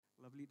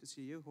lovely to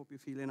see you. Hope you're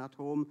feeling at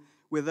home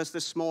with us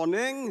this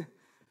morning.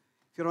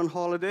 If you're on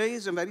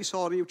holidays, I'm very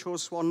sorry you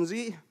chose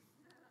Swansea.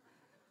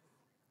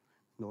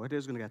 No, it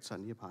is going to get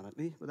sunny,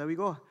 apparently. But there we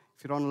go.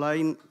 If you're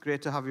online,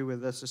 great to have you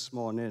with us this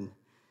morning.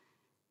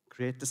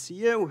 Great to see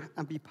you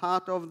and be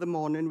part of the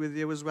morning with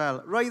you as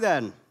well. Right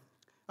then,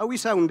 how are we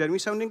sounding? Are we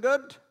sounding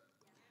good?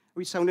 Are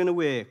we sounding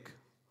awake?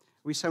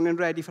 Are we sounding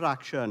ready for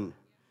action?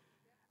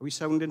 Are we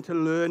sounding to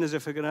learn as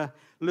if we're going to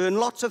learn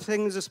lots of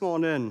things this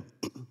morning?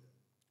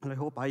 And I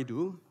hope I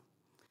do.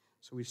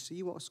 So we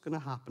see what's going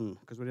to happen,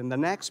 because we're in the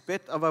next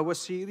bit of our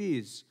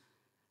series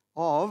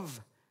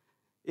of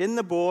In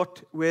the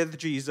Boat with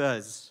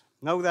Jesus.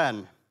 Now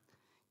then,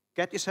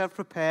 get yourself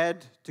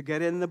prepared to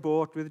get in the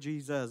boat with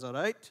Jesus, all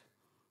right?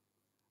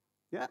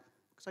 Yeah,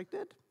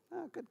 excited?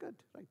 Ah, good.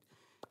 Right.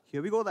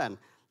 Here we go then.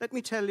 Let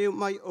me tell you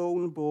my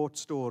own boat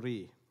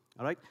story,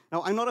 all right?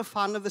 Now, I'm not a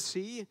fan of the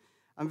sea.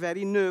 I'm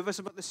very nervous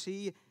about the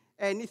sea.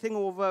 Anything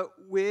over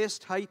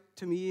waist height,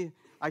 to me,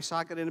 I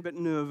start getting a bit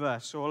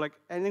nervous. So, like,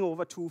 anything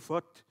over 2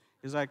 foot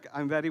is like,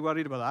 I'm very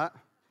worried about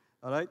that,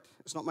 all right?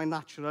 It's not my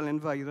natural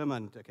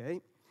environment, okay?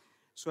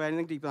 So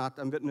anything deeper than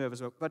that, I'm a bit nervous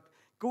about. But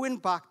going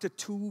back to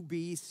 2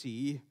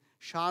 BC,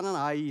 Shan and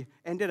I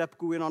ended up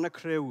going on a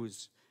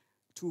cruise.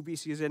 2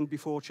 BC is in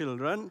before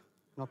children,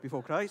 not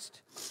before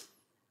Christ.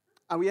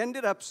 And we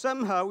ended up,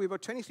 somehow, we were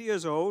 23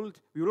 years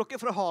old, we were looking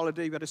for a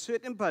holiday, we had a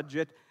certain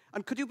budget,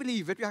 and could you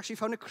believe it, we actually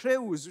found a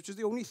cruise, which is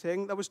the only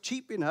thing that was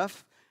cheap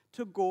enough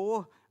to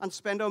go and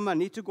spend our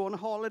money to go on a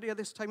holiday at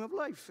this time of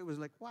life. It was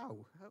like, wow,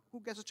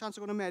 who gets a chance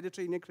to go on a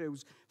Mediterranean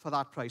cruise for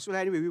that price? Well,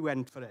 anyway, we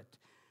went for it.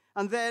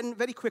 And then,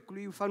 very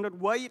quickly, we found out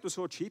why it was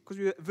so cheap, because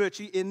we were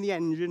virtually in the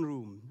engine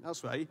room.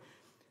 That's right.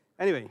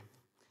 Anyway,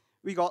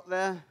 we got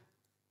there.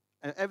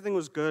 Everything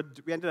was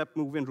good. We ended up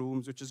moving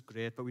rooms, which is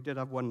great, but we did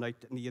have one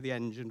night near the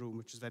engine room,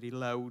 which is very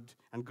loud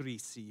and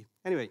greasy.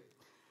 Anyway.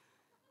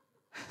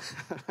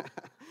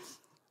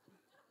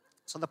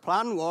 So the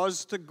plan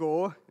was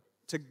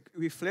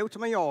we flew to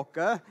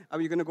Mallorca, and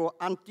we were going to go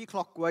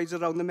anti-clockwise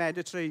around the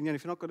Mediterranean.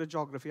 If you're not good at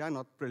geography, I'm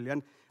not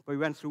brilliant, but we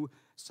went through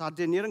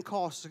Sardinia and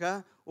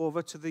Corsica,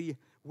 over to the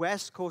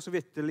west coast of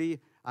Italy,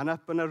 and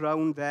up and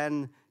around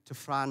then to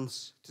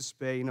France, to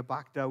Spain, and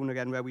back down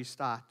again where we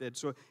started.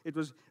 So it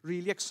was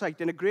really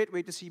exciting, a great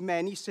way to see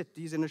many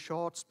cities in a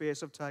short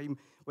space of time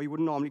where you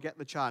wouldn't normally get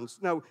the chance.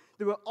 Now,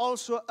 there were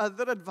also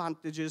other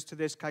advantages to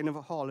this kind of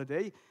a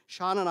holiday.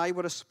 Shan and I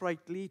were a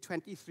sprightly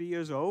 23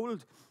 years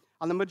old,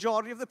 and the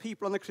majority of the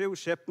people on the cruise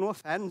ship, no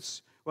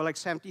offense, were like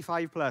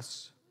 75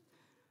 plus.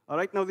 All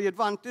right, now the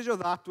advantage of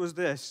that was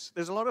this.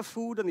 There's a lot of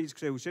food on these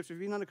cruise ships. If you've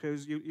been on a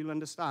cruise, you'll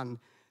understand.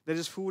 There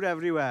is food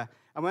everywhere.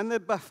 And when the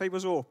buffet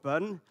was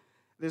open,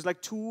 there's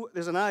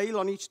an aisle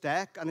on each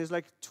deck, and there's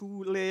like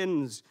 2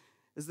 lanes.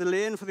 There's the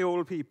lane for the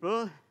old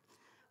people,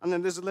 and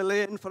then there's the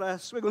lane for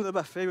us. We're going to the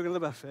buffet,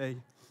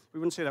 We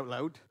wouldn't say it out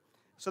loud.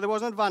 So there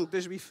was an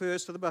advantage to be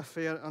first to the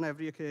buffet on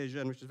every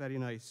occasion, which is very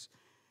nice.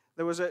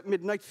 There was a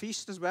midnight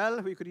feast as well,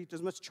 where you could eat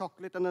as much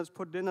chocolate and as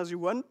pudding as you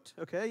want,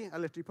 okay? I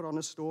literally put on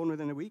a stone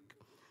within a week.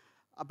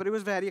 But it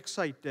was very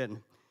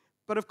exciting.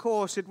 But of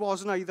course, it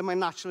wasn't either my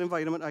natural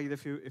environment either,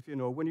 if you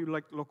know. When you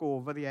look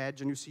over the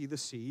edge and you see the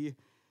sea,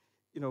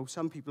 you know,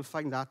 some people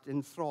find that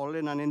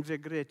enthralling and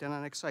invigorating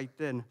and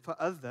exciting. For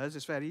others,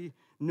 it's very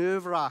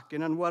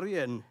nerve-wracking and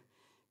worrying,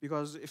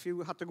 because if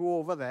you had to go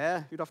over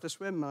there, you'd have to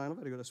swim, and I'm not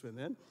very good at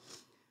swimming.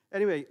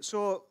 Anyway,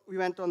 so we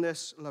went on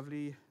this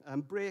lovely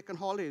break and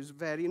holiday. It was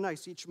very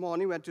nice. Each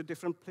morning we went to a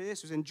different place.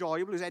 It was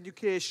enjoyable. It was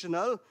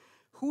educational.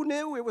 Who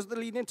knew it was the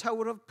Leaning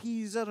Tower of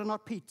Pisa and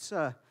not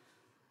pizza?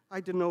 I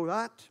didn't know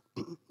that.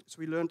 So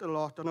we learned a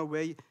lot on our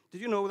way.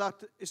 Did you know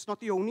that it's not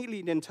the only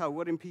Leaning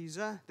Tower in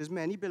Pisa? There's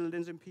many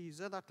buildings in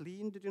Pisa that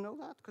lean. Did you know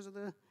that? Because of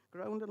the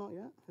ground and all?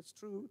 Yeah, it's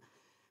true.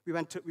 We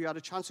had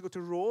a chance to go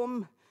to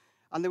Rome,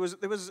 and there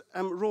was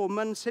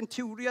Roman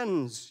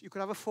centurions. You could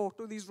have a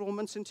photo of these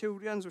Roman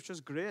centurions, which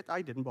was great.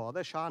 I didn't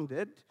bother. Shan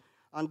did.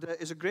 And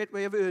it's a great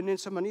way of earning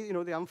some money. You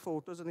know, they have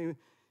photos, and they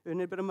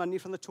earning a bit of money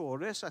from the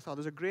tourists. I thought it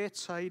was a great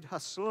side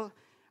hustle.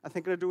 I'm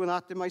thinking of doing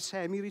that in my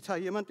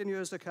semi-retirement in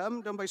years to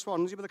come, down by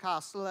Swansea with the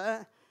castle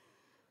there.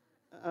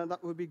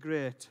 That would be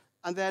great.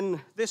 And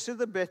then this is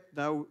the bit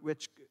now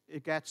which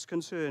it gets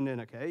concerning,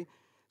 okay?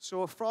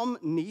 So from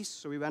Nice,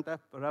 so we went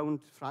up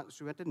around France,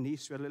 we went to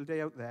Nice, we had a little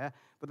day out there.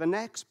 But the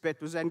next bit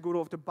was then going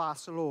over to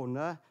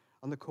Barcelona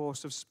on the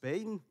coast of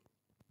Spain.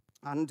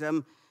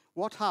 And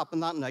what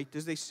happened that night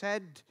is they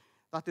said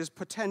that there's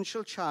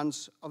potential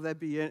chance of it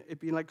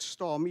being like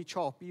stormy,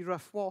 choppy,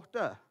 rough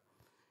water.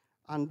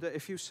 And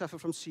if you suffer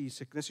from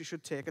seasickness, you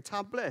should take a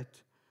tablet.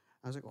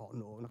 I was like, oh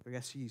no, I'm not going to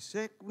get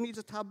seasick. Who needs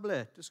a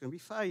tablet? It's going to be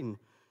fine.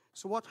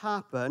 So what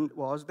happened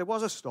was there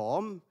was a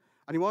storm,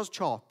 and it was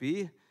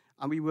choppy,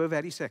 and we were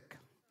very sick.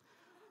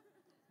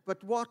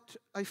 But what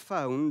I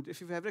found, if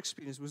you've ever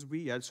experienced, was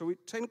weird. So we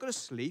tried to go to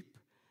sleep,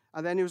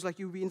 and then it was like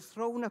you've been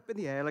thrown up in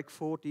the air like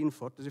 14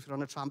 foot, as if you're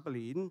on a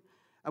trampoline.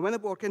 And when the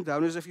boat came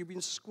down, it was as if you'd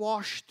been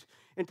squashed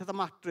into the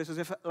mattress, as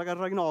if like a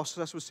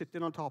rhinoceros was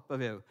sitting on top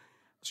of you.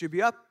 So you'd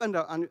be up and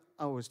down, and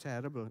it was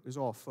terrible. It was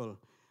awful.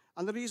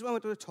 And the reason I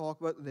wanted to talk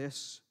about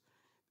this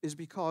is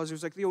because it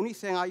was like the only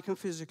thing I can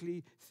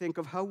physically think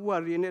of how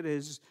worrying it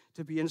is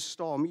to be in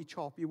stormy,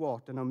 choppy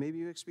water. Now, maybe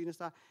you've experienced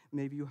that,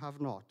 maybe you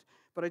have not.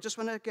 But I just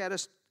want to get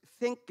us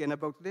thinking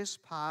about this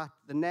part,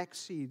 the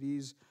next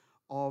series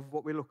of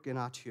what we're looking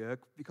at here,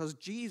 because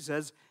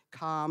Jesus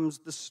calms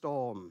the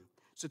storm.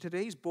 So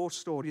today's boat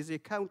story is the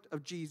account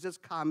of Jesus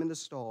calming the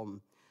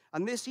storm.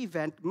 And this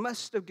event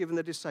must have given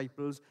the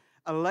disciples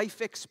a life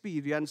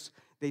experience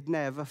they'd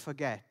never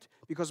forget.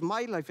 Because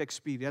my life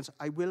experience,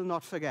 I will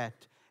not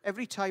forget.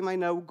 Every time I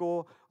now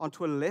go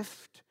onto a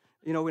lift,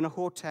 in a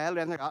hotel,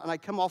 and I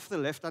come off the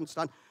lift and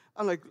stand,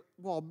 I'm like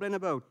wobbling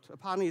about.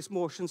 Apparently it's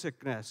motion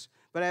sickness.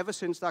 But ever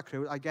since that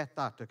cruise, I get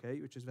that, okay,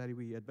 which is very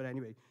weird. But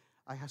anyway,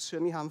 I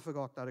certainly haven't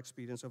forgot that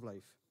experience of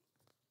life.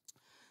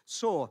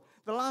 So,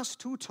 the last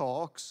two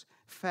talks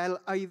fell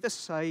either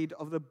side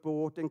of the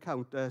boat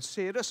encounter.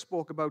 Sarah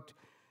spoke about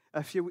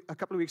a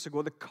couple of weeks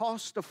ago, the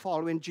cost of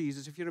following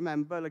Jesus. If you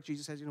remember, like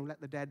Jesus says, let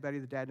the dead bury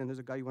the dead, and there's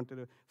a guy who wanted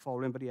to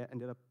follow him, but he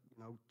ended up,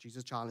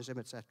 Jesus challenged him,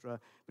 etc.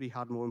 But he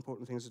had more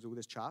important things to do with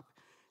this chap.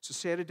 So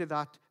Sarah did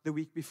that the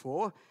week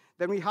before.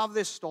 Then we have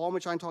this storm,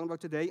 which I'm talking about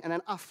today, and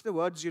then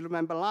afterwards, you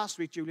remember last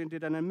week, Julian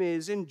did an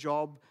amazing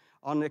job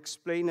on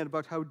explaining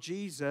about how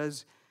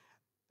Jesus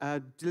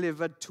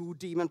delivered 2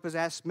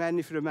 demon-possessed men,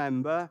 if you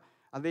remember,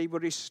 and they were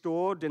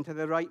restored into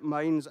their right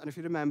minds. And if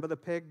you remember the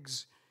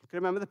pigs, can you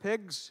remember the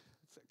pigs?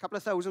 A couple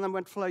of thousand of them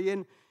went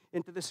flying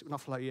into the sea.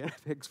 Not flying,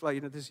 pigs flying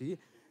into the sea.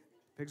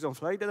 Pigs don't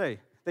fly, do they?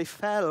 They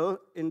fell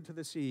into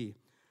the sea.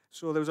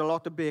 So there was a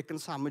lot of bacon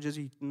sandwiches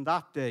eaten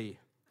that day.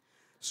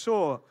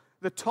 So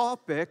the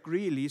topic,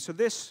 really, so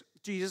this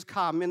Jesus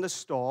calming the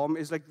storm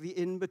is like the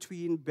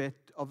in-between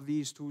bit of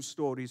these two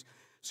stories.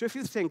 So if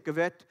you think of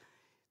it,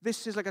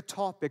 this is like a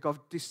topic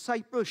of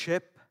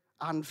discipleship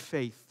and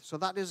faith. So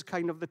that is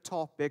kind of the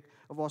topic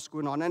of what's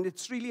going on. And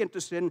it's really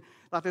interesting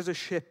that there's a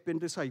ship in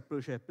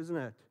discipleship, isn't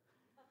it?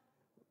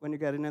 When you're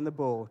getting in the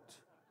boat.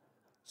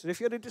 So if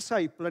you're a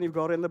disciple and you've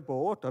got in the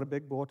boat, or a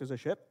big boat is a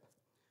ship,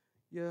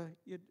 you're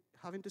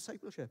having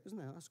discipleship, isn't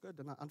it? That's good.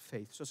 And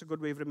faith. So it's a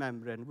good way of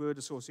remembering, word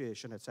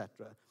association,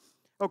 etc.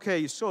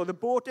 Okay, so the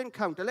boat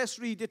encounter. Let's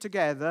read it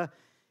together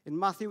in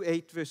Matthew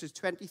 8, verses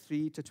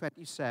 23 to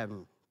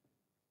 27.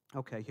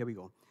 Okay, here we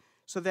go.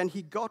 So then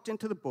he got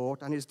into the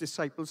boat, and his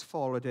disciples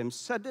followed him.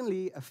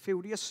 Suddenly, a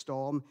furious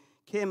storm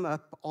came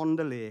up on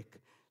the lake,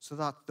 so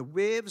that the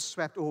waves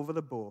swept over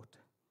the boat.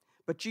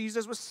 But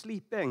Jesus was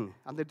sleeping,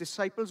 and the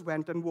disciples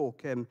went and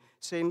woke him,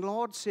 saying,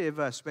 "Lord, save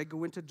us, we're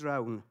going to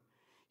drown."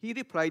 He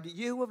replied,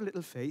 "You of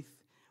little faith,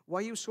 why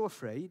are you so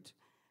afraid?"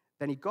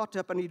 Then he got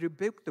up and he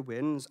rebuked the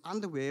winds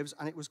and the waves,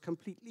 and it was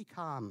completely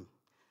calm.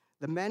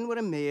 The men were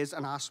amazed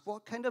and asked,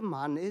 "What kind of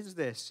man is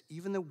this?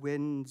 Even the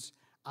winds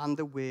and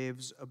the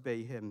waves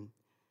obey him."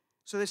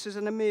 So this is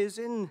an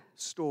amazing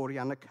story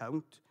and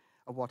account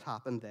of what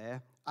happened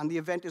there. And the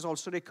event is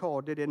also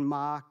recorded in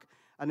Mark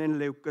and in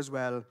Luke as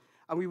well.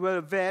 And we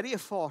were very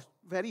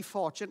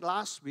fortunate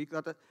last week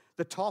that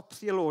the top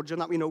theologian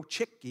that we know,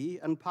 Chicky,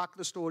 unpacked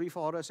the story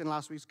for us in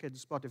last week's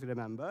Kids Spot, if you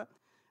remember.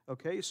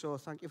 Okay, so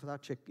thank you for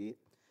that, Chicky.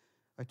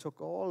 I took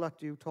all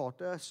that you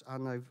taught us,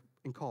 and I've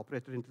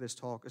incorporated into this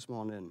talk this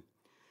morning.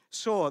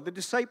 So the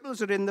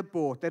disciples are in the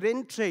boat. They're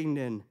in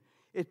training.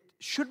 It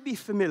should be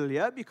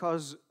familiar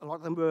because a lot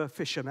of them were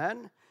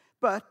fishermen,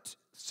 but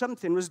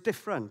something was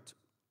different.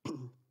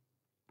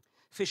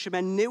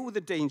 Fishermen knew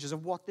the dangers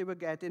of what they were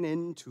getting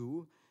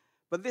into,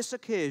 but this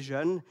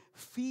occasion,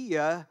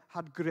 fear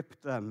had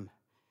gripped them.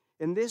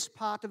 In this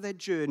part of their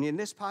journey, in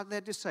this part of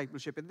their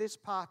discipleship, in this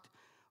part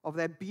of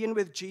their being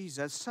with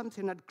Jesus,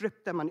 something had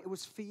gripped them, and it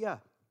was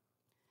fear.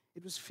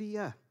 It was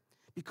fear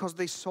because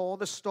they saw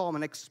the storm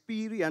and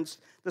experienced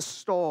the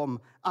storm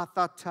at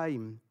that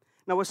time.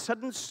 Now, a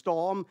sudden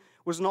storm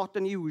was not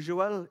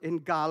unusual in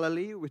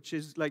Galilee, which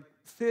is like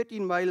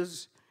 13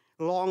 miles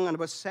long and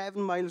about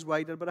 7 miles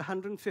wide and about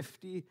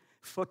 150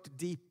 foot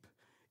deep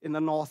in the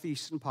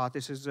northeastern part.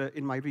 This is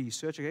in my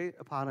research, okay?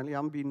 Apparently, I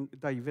haven't been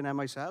diving there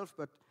myself,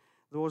 but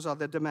those are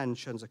the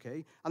dimensions,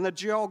 okay? And the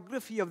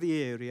geography of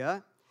the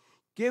area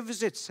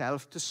gives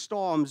itself to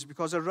storms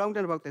because around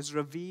and about there's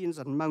ravines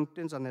and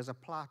mountains, and there's a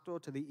plateau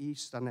to the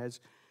east, and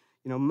there's,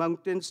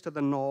 mountains to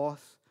the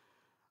north.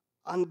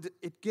 And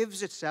it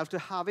gives itself to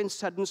having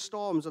sudden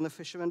storms, and the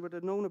fishermen would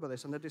have known about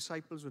this, and the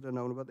disciples would have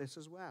known about this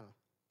as well.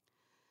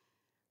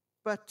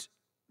 But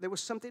there was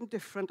something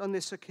different on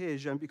this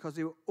occasion because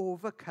they were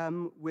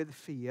overcome with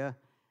fear,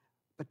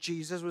 but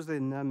Jesus was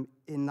in them,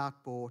 in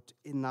that boat,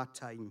 in that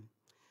time.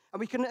 And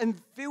we can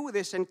view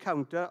this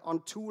encounter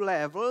on 2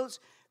 levels.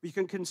 We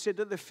can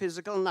consider the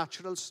physical,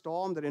 natural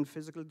storm. They're in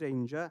physical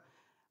danger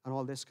and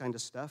all this kind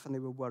of stuff, and they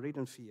were worried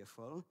and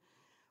fearful.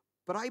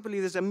 But I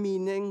believe there's a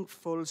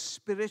meaningful,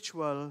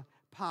 spiritual,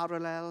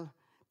 parallel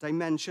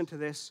dimension to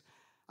this,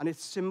 and it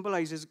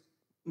symbolizes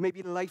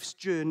maybe life's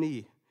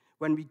journey.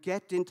 When we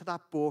get into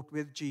that boat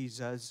with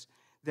Jesus,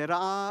 there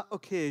are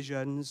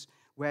occasions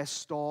where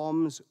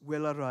storms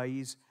will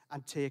arise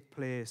and take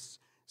place,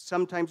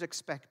 sometimes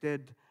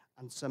expected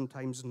and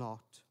sometimes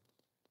not.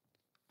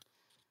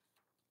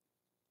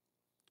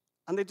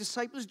 And the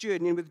disciples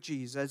journeying with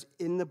Jesus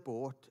in the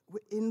boat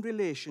were in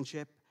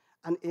relationship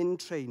and in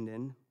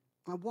training.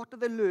 And what are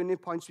the learning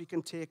points we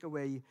can take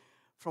away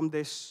from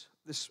this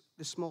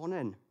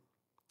morning?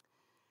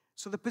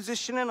 So the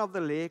positioning of the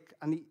lake,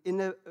 and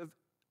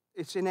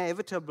it's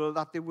inevitable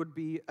that there would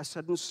be a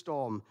sudden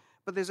storm.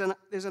 But there's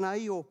an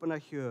eye-opener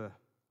here.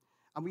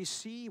 And we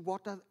see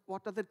what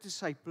are the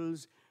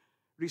disciples'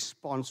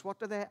 response?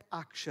 What are their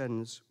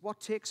actions?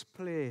 What takes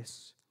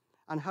place?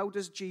 And how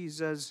does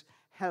Jesus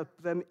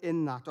help them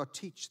in that or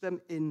teach them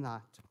in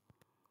that?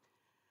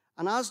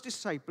 And as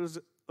disciples,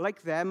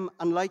 like them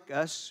and like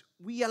us,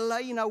 we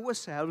align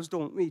ourselves,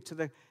 don't we, to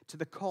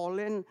the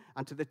calling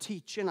and to the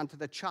teaching and to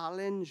the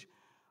challenge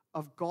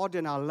of God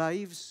in our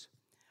lives.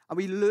 And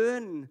we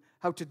learn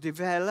how to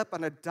develop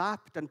and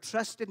adapt and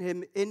trust in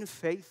Him in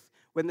faith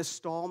when the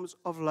storms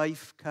of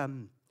life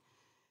come.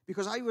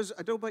 Because I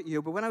don't know about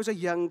you, but when I was a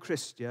young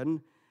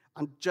Christian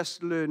and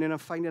just learning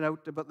and finding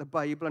out about the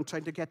Bible and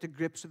trying to get to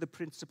grips with the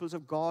principles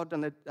of God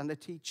and the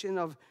teaching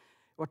of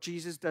what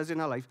Jesus does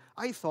in our life,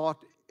 I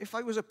thought if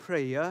I was a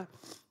prayer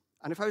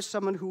and if I was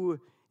someone who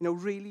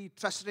really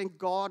trusted in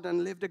God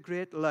and lived a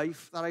great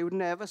life, that I would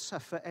never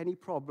suffer any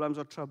problems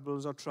or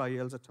troubles or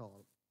trials at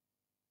all.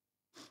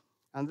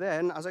 And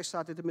then, as I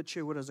started to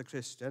mature as a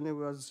Christian, it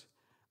was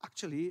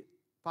actually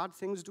bad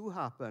things do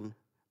happen.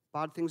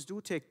 Bad things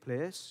do take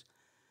place.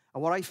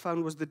 And what I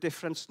found was the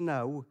difference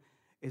now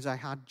is I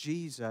had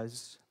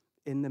Jesus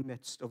in the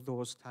midst of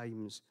those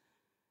times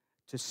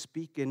to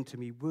speak into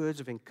me words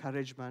of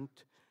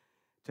encouragement,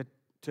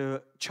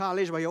 to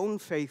challenge my own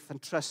faith and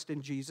trust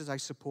in Jesus, I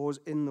suppose,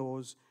 in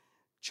those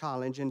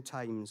challenging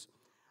times.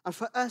 And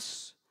for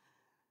us,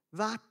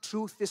 that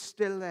truth is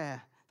still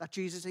there, that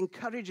Jesus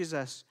encourages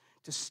us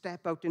to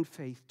step out in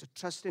faith, to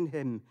trust in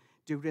Him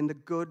during the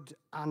good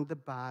and the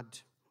bad,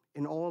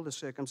 in all the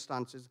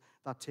circumstances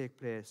that take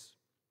place.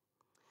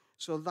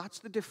 So that's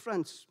the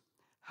difference,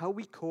 how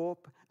we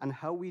cope and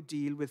how we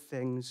deal with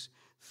things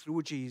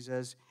through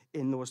Jesus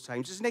in those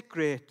times. Isn't it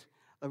great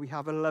that we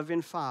have a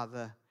loving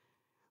Father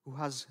who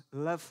has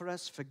love for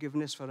us,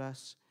 forgiveness for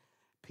us,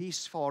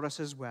 peace for us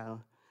as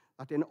well,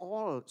 that in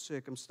all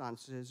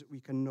circumstances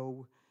we can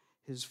know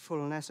His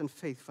fullness and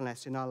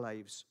faithfulness in our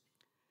lives.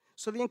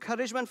 So the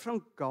encouragement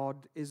from God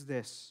is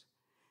this: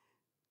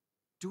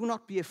 do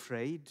not be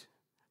afraid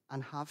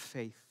and have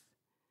faith.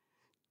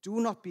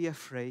 Do not be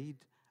afraid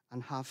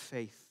and have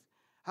faith.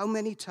 How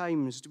many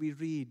times do we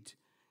read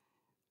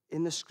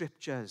in the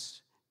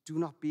scriptures, do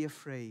not be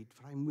afraid,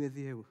 for I'm with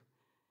you?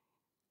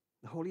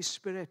 The Holy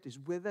Spirit is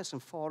with us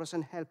and for us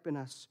and helping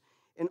us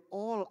in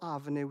all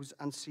avenues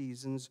and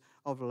seasons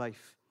of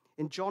life.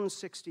 In John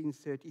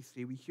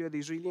 16:33, we hear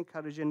these really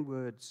encouraging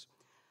words.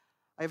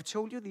 I have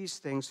told you these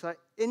things so that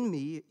in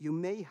me you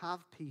may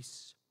have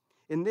peace.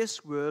 In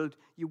this world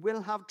you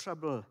will have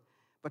trouble,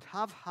 but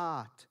have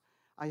heart.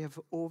 I have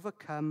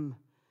overcome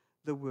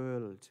the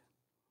world.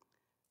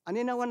 And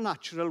in our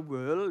natural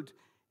world,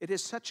 it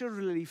is such a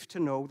relief to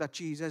know that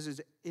Jesus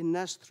is in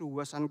us,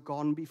 through us, and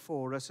gone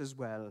before us as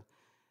well.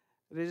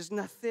 There is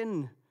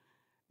nothing,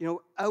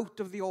 out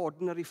of the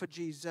ordinary for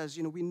Jesus.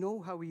 We know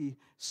how He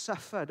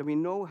suffered, and we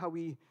know how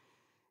He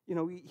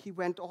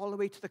went all the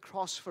way to the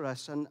cross for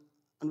us and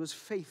was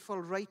faithful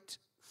right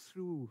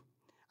through,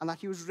 and that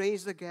He was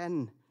raised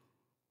again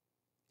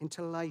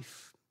into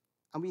life.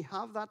 And we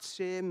have that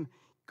same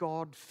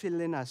God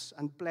filling us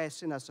and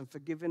blessing us and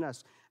forgiving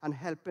us and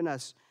helping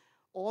us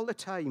all the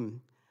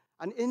time.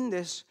 And in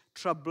this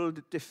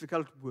troubled,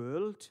 difficult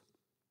world,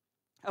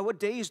 our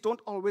days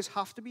don't always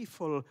have to be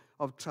full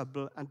of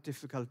trouble and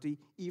difficulty,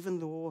 even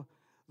though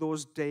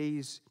those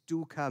days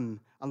do come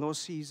and those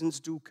seasons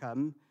do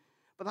come.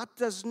 But that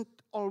doesn't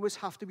always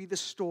have to be the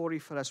story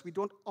for us. We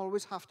don't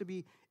always have to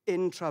be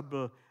in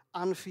trouble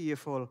and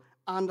fearful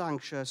and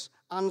anxious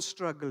and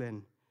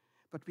struggling.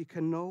 But we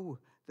can know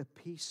the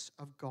peace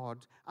of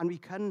God. And we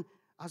can,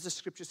 as the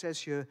scripture says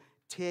here,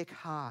 take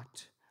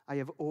heart. I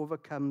have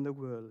overcome the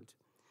world.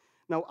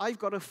 Now, I've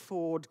got a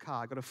Ford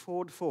car. I've got a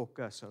Ford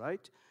Focus, all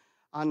right?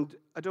 And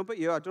I don't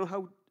know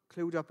how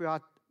clued up you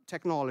are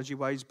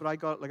technology-wise, but I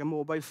got like a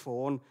mobile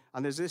phone,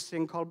 and there's this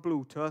thing called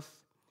Bluetooth,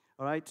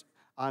 all right?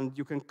 And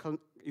you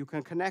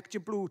can connect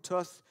your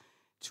Bluetooth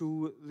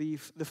to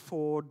the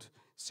Ford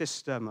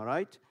system, all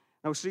right?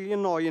 Now, it's really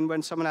annoying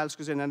when someone else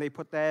goes in and they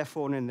put their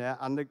phone in there,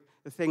 and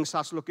the thing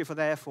starts looking for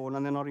their phone,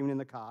 and they're not even in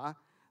the car.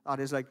 That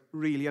is,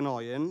 really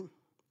annoying.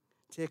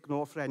 Take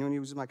note for anyone who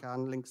uses my car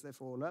and links their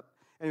phone up.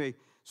 Anyway,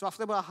 so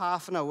after about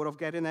half an hour of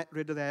getting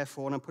rid of their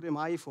phone and putting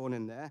my phone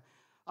in there,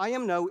 I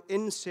am now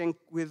in sync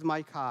with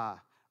my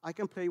car. I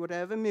can play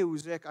whatever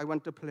music I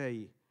want to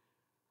play.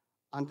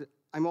 And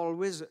I'm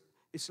always,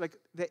 it's like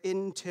they're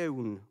in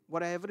tune.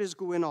 Whatever is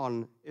going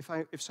on,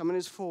 if someone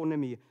is phoning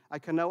me, I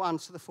can now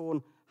answer the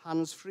phone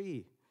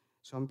hands-free.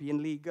 So I'm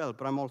being legal,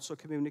 but I'm also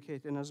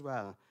communicating as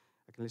well.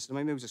 I can listen to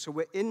my music. So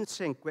we're in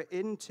sync, we're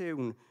in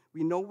tune.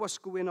 We know what's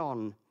going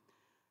on.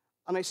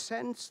 And I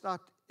sense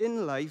that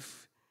in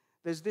life,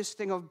 there's this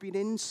thing of being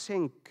in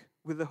sync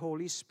with the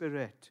Holy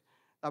Spirit,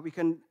 that we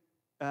can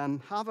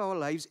have our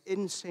lives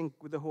in sync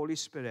with the Holy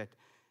Spirit.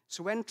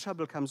 So when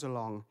trouble comes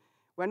along,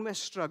 when we're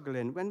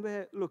struggling, when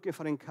we're looking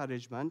for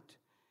encouragement,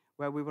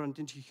 where we're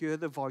wanting to hear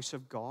the voice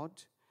of God,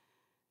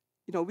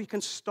 we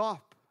can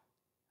stop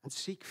and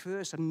seek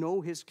first and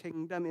know his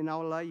kingdom in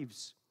our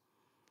lives.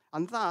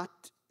 And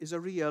that is a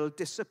real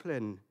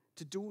discipline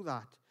to do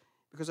that.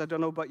 Because I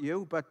don't know about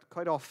you, but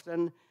quite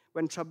often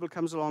when trouble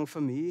comes along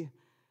for me,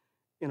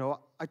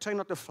 I try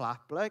not to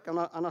flap. I'm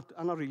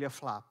not really a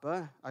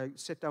flapper. I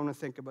sit down and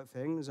think about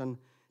things and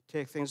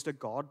take things to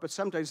God. But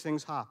sometimes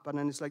things happen,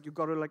 and it's like you've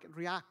got to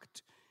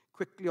react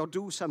quickly or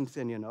do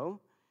something.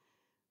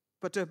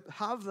 But to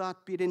have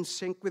that be in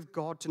sync with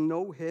God, to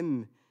know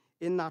him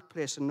in that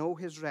place, to know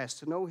his rest,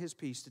 to know his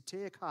peace, to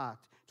take heart,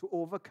 to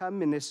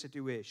overcome in this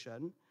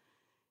situation,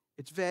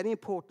 it's very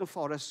important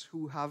for us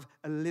who have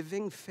a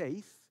living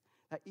faith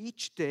that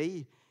each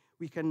day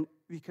we can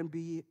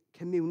be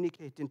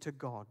communicating to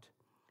God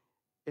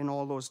in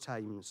all those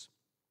times.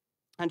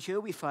 And here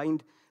we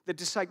find the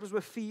disciples were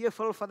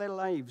fearful for their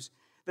lives.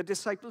 The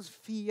disciples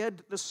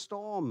feared the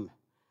storm.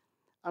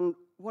 And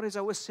what is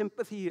our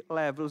sympathy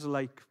levels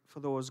like for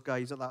those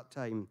guys at that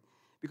time?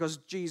 Because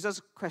Jesus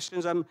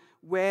questions them,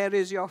 where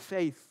is your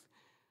faith?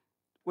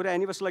 Would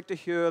any of us like to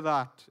hear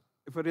that?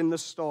 If we're in the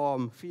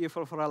storm,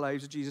 fearful for our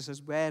lives, Jesus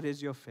says, where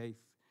is your faith?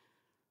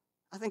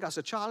 I think that's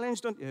a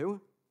challenge, don't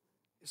you?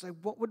 It's like,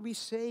 what would we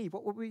say?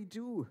 What would we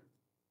do?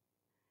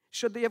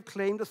 Should they have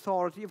claimed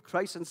authority of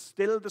Christ and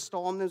stilled the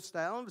storm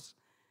themselves?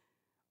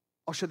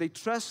 Or should they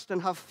trust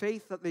and have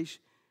faith that they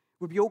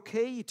would be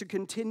okay to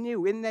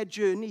continue in their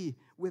journey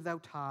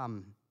without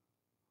harm?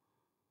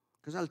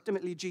 Because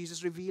ultimately,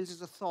 Jesus reveals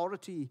his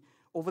authority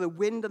over the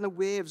wind and the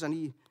waves, and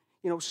he,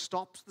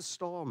 stops the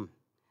storm.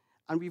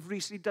 And we've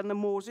recently done the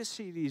Moses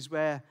series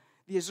where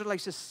the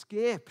Israelites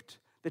escaped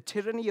the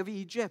tyranny of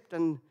Egypt,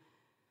 and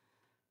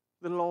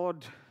the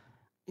Lord,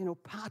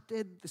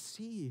 parted the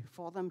sea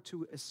for them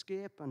to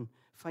escape and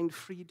find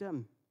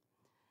freedom.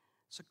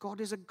 So God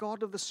is a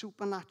God of the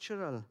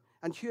supernatural.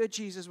 And here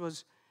Jesus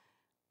was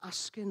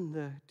asking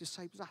the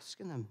disciples,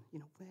 asking them,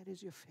 where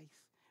is your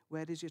faith?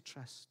 Where is your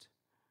trust?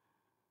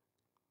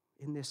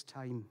 In this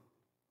time,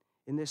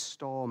 in this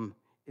storm,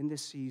 in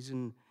this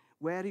season,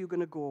 where are you going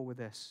to go with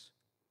this?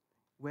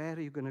 Where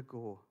are you going to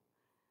go?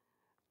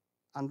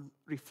 And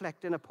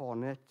reflecting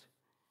upon it,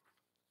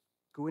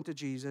 going to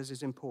Jesus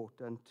is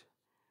important,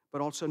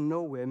 but also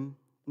know him,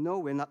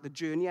 knowing that the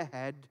journey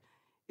ahead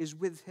is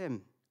with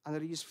him and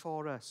that he's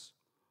for us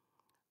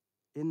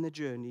in the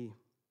journey,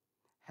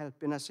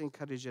 helping us,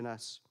 encouraging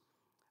us,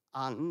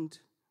 and,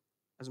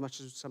 as much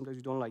as sometimes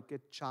we don't like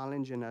it,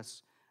 challenging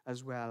us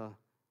as well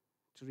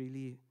to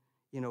really,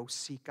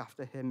 seek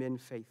after him in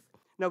faith.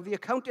 Now, the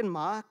account in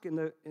Mark,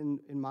 in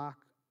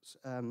Mark's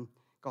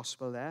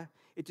gospel there,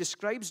 it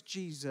describes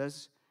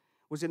Jesus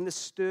was in the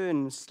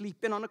stern,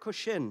 sleeping on a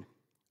cushion.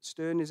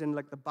 Stern is in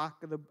the back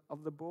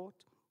of the boat.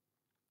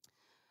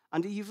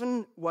 And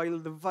even while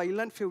the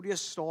violent,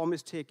 furious storm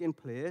is taking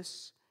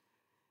place,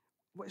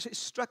 it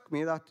struck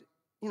me that,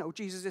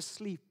 Jesus is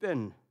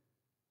sleeping.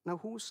 Now,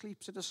 who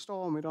sleeps in a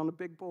storm on a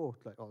big boat?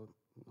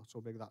 Not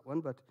so big, that one,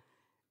 but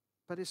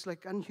it's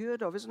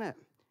unheard of, isn't it?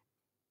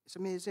 It's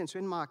amazing. So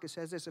in Mark, it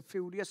says there's a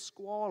furious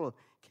squall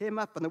came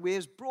up and the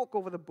waves broke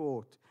over the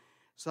boat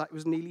so that it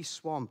was nearly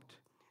swamped.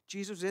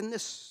 Jesus was in the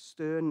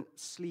stern,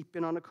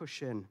 sleeping on a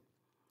cushion.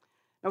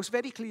 Now, it's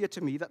very clear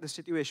to me that the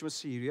situation was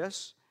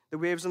serious, the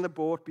waves on the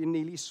boat being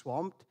nearly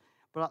swamped,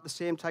 but at the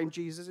same time,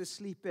 Jesus is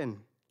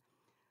sleeping.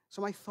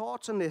 So my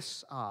thoughts on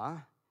this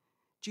are,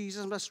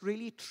 Jesus must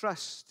really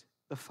trust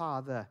the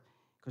Father,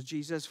 because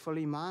Jesus is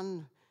fully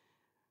man,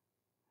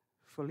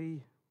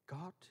 fully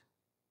God.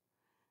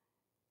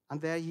 And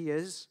there he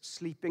is,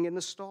 sleeping in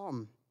the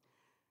storm.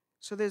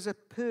 So there's a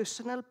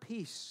personal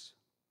peace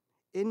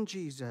in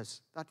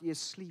Jesus that he is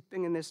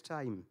sleeping in this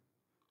time.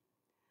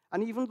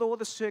 And even though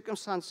the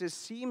circumstances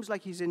seems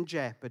like he's in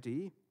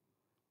jeopardy,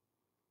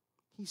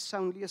 he's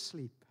soundly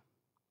asleep.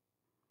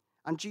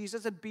 And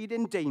Jesus had been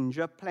in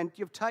danger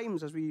plenty of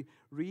times. As we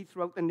read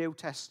throughout the New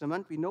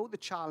Testament, we know the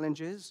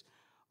challenges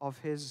of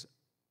his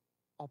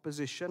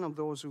opposition, of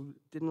those who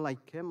didn't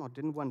like him or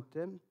didn't want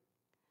him.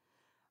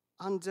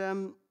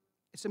 And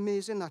it's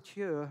amazing that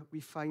here we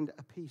find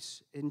a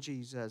peace in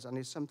Jesus, and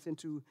it's something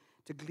to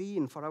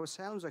glean for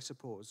ourselves, I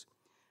suppose.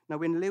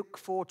 Now, in Luke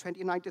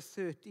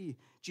 4:29-30,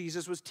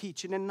 Jesus was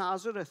teaching in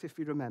Nazareth, if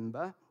you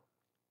remember,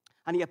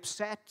 and he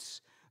upsets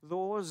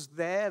those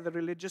there, the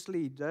religious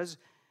leaders,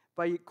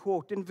 by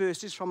quoting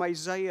verses from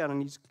Isaiah,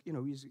 and he's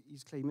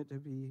claiming to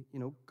be,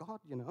 God,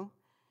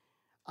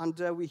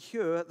 And we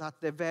hear that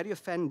they're very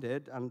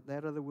offended, and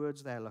there are the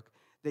words there, look.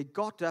 They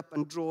got up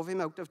and drove him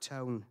out of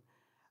town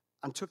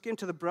and took him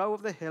to the brow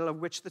of the hill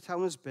of which the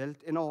town was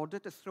built in order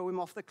to throw him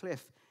off the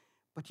cliff.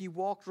 But he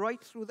walked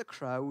right through the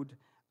crowd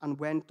and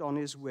went on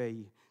his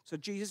way. So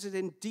Jesus is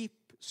in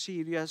deep,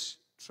 serious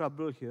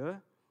trouble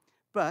here.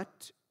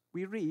 But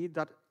we read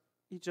that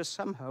he just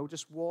somehow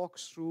just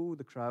walks through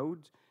the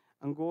crowd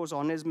and goes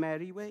on his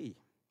merry way.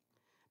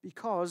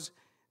 Because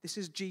this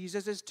is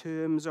Jesus'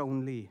 terms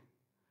only.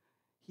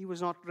 he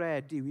was not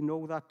ready. We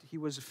know that he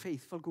was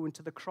faithful going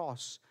to the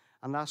cross,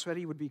 and that's where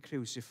he would be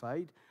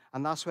crucified,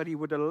 and that's where he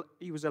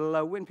was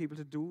allowing people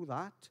to do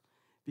that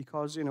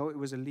because, it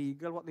was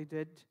illegal what they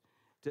did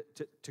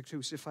to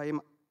crucify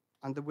him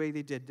and the way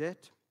they did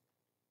it.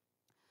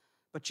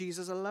 But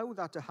Jesus allowed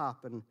that to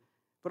happen.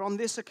 But on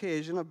this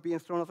occasion of being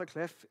thrown off a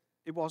cliff,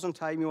 it wasn't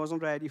time. He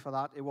wasn't ready for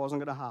that. It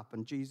wasn't going to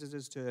happen.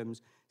 Jesus'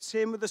 terms.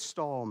 Same with the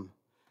storm.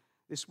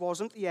 This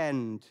wasn't the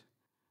end.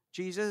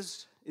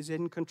 Jesus is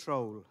in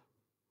control.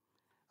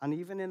 And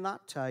even in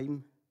that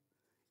time,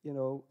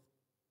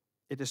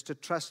 it is to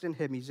trust in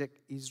him.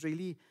 He's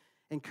really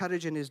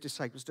encouraging his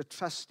disciples to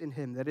trust in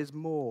him. There is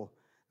more.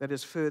 There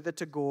is further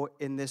to go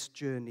in this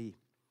journey.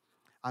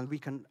 And we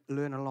can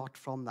learn a lot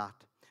from that.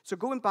 So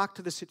going back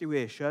to the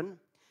situation,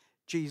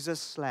 Jesus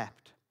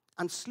slept.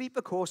 And sleep,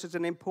 of course, is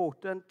an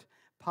important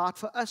part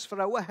for us,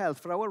 for our health,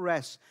 for our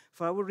rest,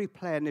 for our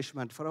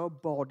replenishment, for our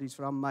bodies,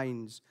 for our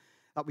minds,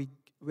 that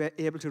we're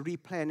able to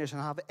replenish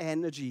and have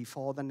energy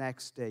for the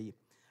next day.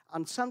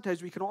 And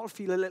sometimes we can all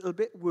feel a little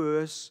bit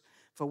worse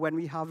for when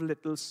we have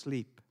little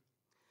sleep.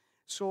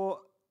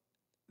 So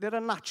there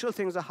are natural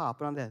things that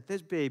happen on there.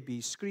 There's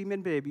babies,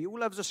 screaming baby. Who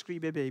loves a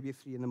screaming baby at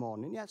 3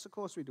 a.m? Yes, of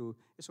course we do.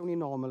 It's only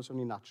normal, it's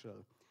only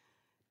natural.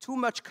 Too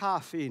much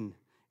caffeine.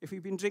 If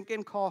we've been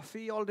drinking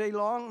coffee all day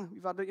long,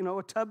 we've had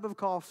a tub of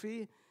coffee,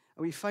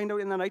 and we find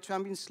out in the night we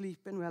haven't been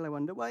sleeping, well, I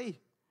wonder why.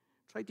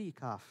 Try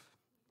decaf.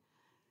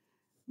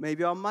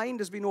 Maybe our mind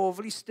has been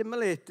overly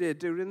stimulated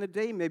during the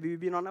day. Maybe we've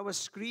been on our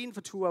screen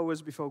for 2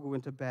 hours before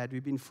going to bed.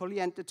 We've been fully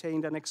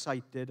entertained and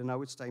excited, and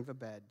now it's time for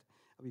bed,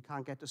 and we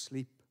can't get to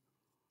sleep.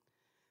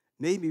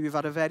 Maybe we've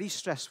had a very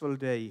stressful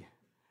day,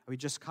 and we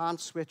just can't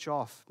switch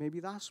off. Maybe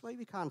that's why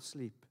we can't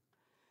sleep.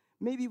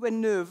 Maybe we're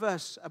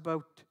nervous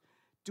about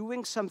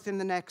doing something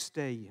the next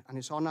day, and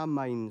it's on our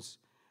minds,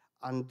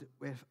 and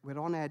we're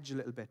on edge a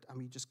little bit, and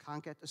we just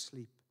can't get to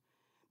sleep.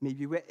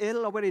 Maybe we're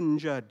ill or we're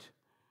injured,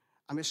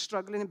 and we're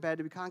struggling in bed,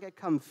 and we can't get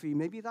comfy.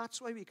 Maybe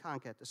that's why we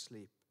can't get to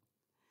sleep.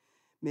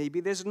 Maybe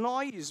there's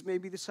noise.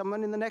 Maybe there's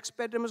someone in the next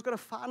bedroom who's got a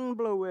fan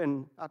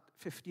blowing at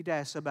 50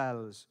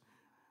 decibels,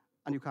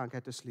 and you can't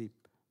get to sleep.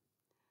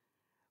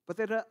 But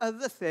there are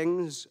other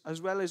things,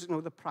 as well as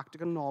the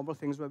practical, normal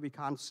things where we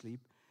can't sleep.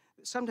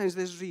 Sometimes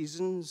there's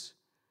reasons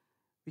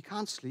we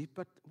can't sleep,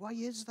 but why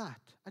is that?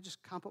 I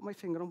just can't put my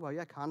finger on why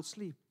I can't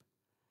sleep.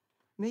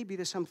 Maybe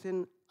there's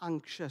something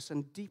anxious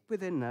and deep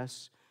within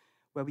us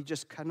where we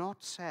just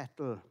cannot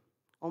settle,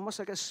 almost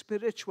like a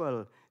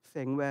spiritual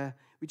thing where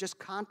we just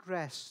can't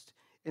rest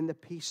in the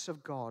peace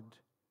of God,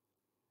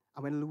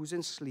 and we're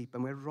losing sleep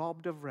and we're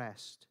robbed of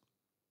rest.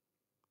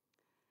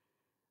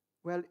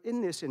 Well,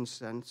 in this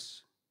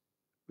instance,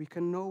 we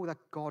can know that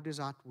God is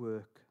at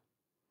work,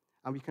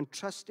 and we can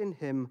trust in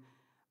him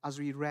as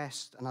we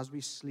rest and as we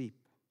sleep.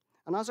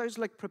 And as I was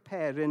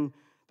preparing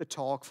the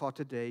talk for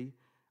today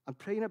and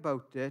praying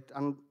about it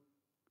and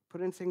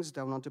putting things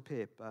down onto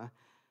paper,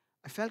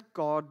 I felt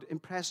God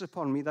impress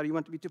upon me that he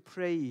wanted me to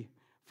pray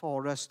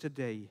for us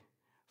today,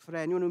 for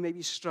anyone who may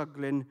be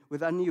struggling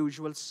with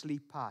unusual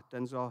sleep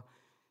patterns or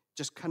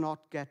just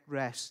cannot get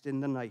rest in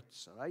the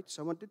nights, all right?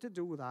 So I wanted to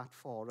do that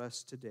for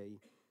us today.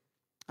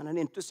 And an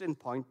interesting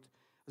point,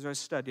 as I was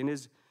studying,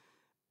 is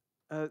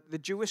the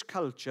Jewish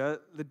culture,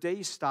 the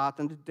day start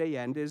and the day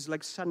end is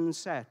like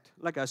sunset.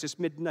 Like us, it's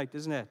midnight,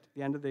 isn't it?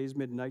 The end of the day is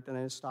midnight, and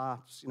then it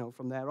starts,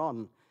 from there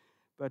on.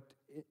 But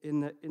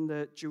in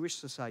the Jewish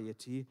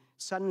society,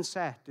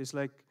 sunset is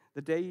like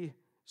the day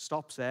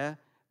stops there,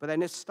 but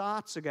then it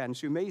starts again,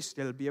 so you may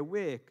still be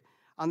awake.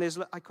 And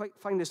I quite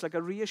find this like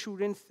a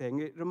reassuring thing.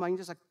 It reminds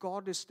us that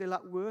God is still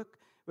at work.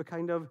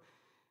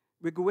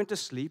 We're going to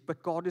sleep,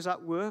 but God is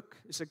at work.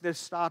 It's like the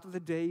start of the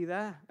day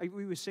there.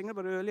 We were singing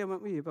about earlier,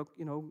 weren't we? About,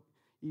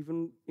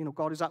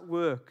 God is at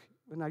work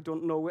when I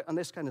don't know it and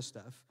this kind of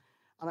stuff.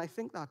 And I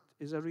think that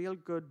is a real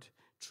good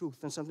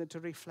truth and something to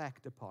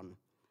reflect upon.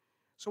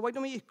 So why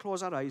don't we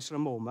close our eyes for a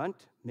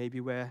moment? Maybe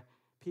we're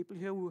people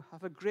here who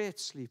have a great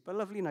sleep, a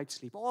lovely night's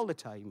sleep all the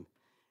time.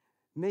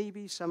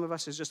 Maybe some of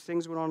us, is just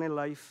things going on in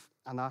life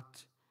and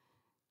that,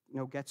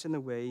 gets in the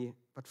way.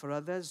 But for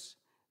others,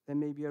 there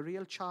may be a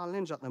real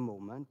challenge at the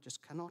moment,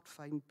 just cannot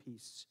find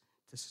peace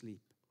to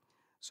sleep.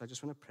 So I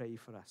just want to pray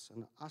for us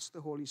and ask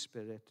the Holy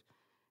Spirit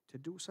to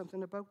do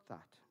something about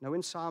that. Now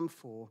in Psalm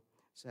 4, it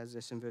says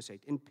this in verse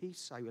 8, "In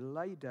peace I will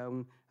lie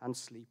down and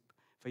sleep.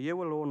 For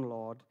you alone,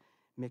 Lord,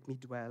 make me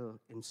dwell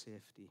in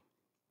safety."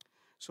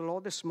 So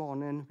Lord, this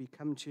morning we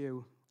come to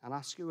you and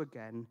ask you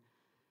again,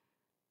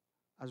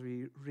 as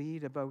we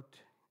read about,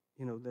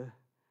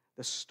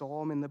 the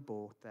storm in the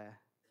boat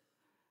there,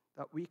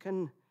 that we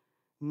can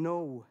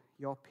know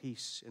your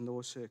peace in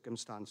those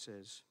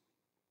circumstances,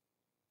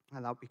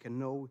 and that we can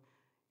know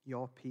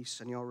your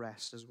peace and your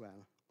rest as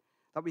well.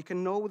 That we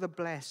can know the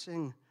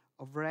blessing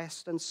of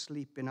rest and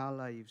sleep in our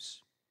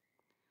lives.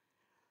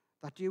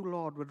 That you,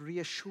 Lord, would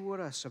reassure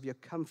us of your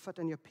comfort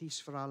and your peace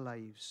for our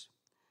lives.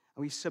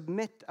 And we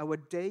submit our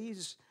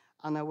days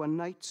and our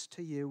nights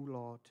to you,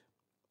 Lord.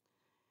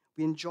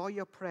 We enjoy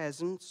your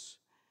presence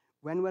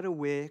when we're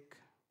awake,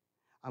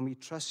 and we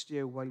trust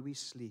you while we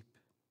sleep.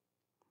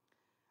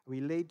 We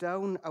lay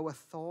down our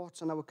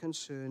thoughts and our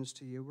concerns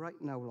to you right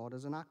now, Lord,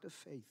 as an act of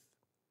faith.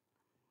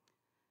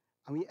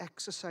 And we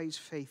exercise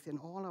faith in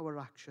all our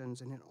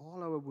actions and in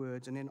all our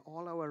words and in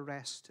all our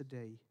rest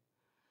today.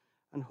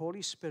 And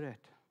Holy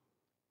Spirit,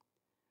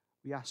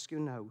 we ask you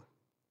now,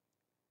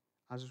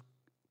 as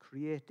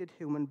created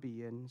human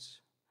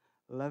beings,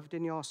 loved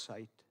in your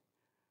sight,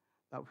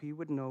 that we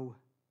would know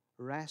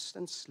rest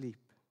and sleep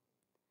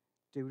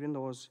during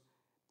those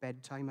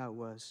bedtime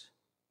hours,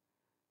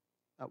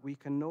 that we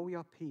can know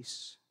your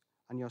peace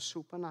and your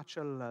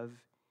supernatural love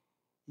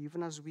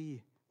even as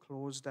we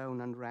close down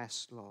and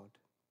rest, Lord.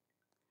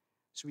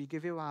 So we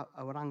give you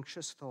our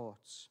anxious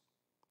thoughts.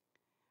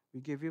 We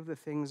give you the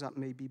things that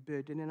may be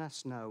burdening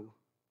us now.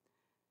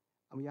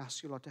 And we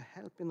ask you, Lord, to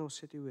help in those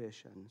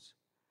situations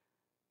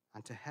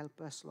and to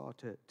help us, Lord,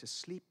 to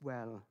sleep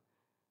well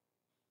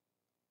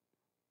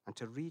and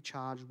to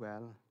recharge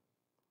well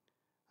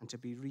and to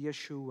be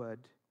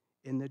reassured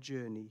in the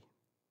journey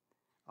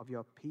of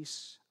your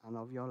peace and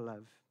of your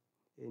love.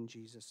 In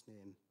Jesus'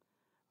 name,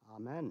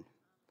 amen.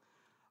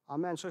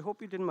 Amen. So I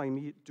hope you didn't mind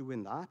me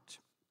doing that.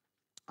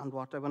 And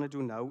what I want to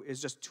do now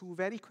is just 2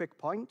 very quick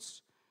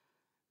points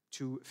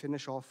to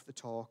finish off the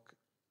talk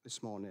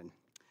this morning.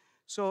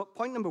 So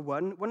point number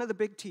 1, one of the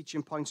big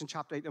teaching points in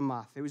chapter 8 of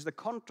Matthew is the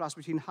contrast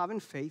between having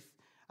faith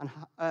and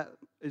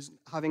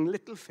having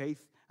little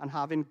faith and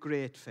having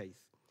great faith.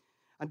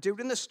 And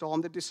during the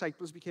storm, the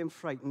disciples became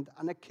frightened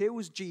and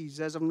accused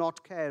Jesus of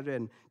not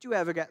caring. Do you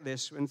ever get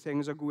this when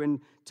things are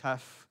going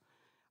tough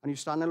and you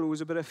stand and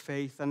lose a bit of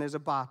faith and there's a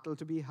battle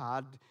to be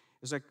had?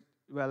 It's like,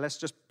 well, let's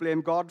just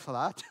blame God for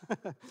that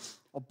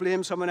or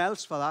blame someone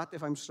else for that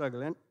if I'm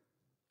struggling.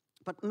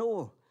 But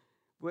no,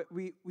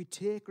 we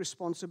take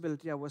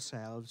responsibility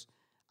ourselves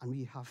and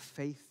we have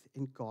faith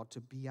in God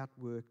to be at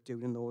work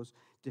during those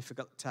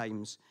difficult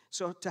times.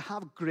 So to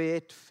have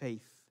great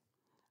faith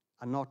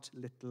and not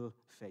little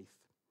faith.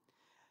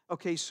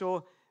 Okay,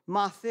 so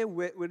Matthew,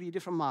 we're reading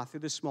from Matthew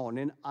this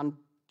morning, and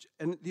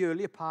in the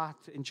earlier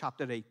part in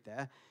chapter 8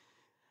 there,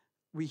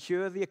 we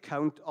hear the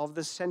account of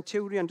the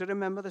centurion. Do you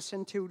remember the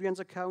centurion's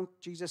account?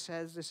 Jesus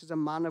says, this is a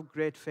man of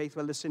great faith.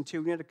 Well, the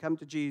centurion had come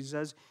to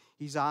Jesus.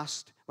 He's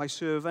asked, my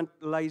servant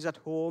lies at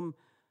home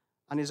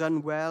and is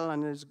unwell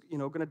and is,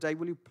 going to die.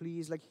 Will you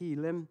please,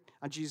 heal him?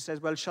 And Jesus says,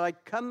 well, shall I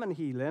come and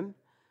heal him?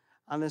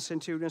 And the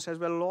centurion says,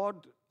 well,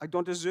 Lord, I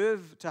don't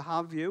deserve to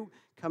have you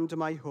come to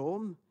my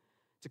home,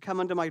 to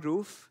come under my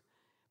roof.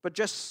 But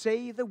just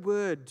say the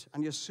word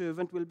and your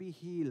servant will be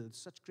healed.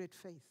 Such great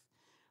faith.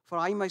 For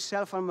I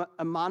myself am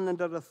a man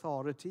under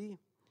authority,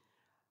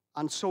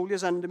 and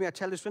soldiers under me. I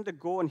tell this one to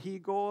go, and he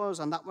goes,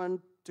 and that one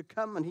to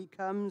come, and he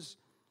comes.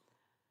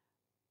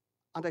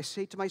 And I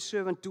say to my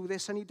servant, do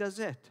this, and he does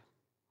it.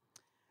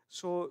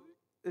 So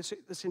the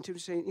centurion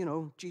is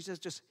saying, Jesus,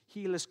 just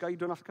heal this guy. You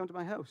don't have to come to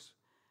my house.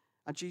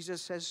 And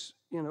Jesus says,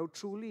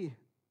 truly,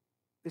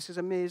 this is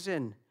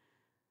amazing.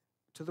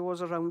 To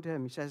those around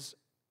him, he says,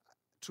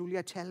 truly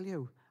I tell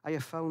you,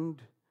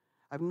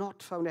 I've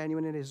not found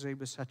anyone in Israel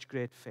with such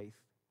great faith.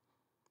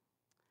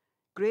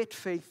 Great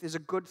faith is a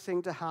good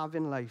thing to have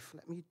in life.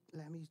 Let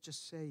me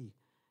just say,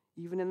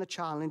 even in the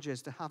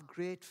challenges, to have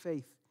great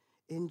faith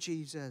in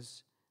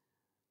Jesus,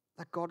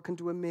 that God can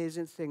do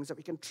amazing things, that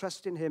we can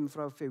trust in him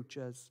for our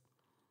futures.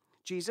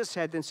 Jesus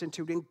said in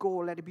centurion, go,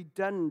 let it be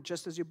done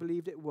just as you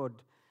believed it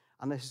would.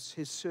 And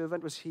his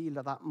servant was healed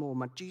at that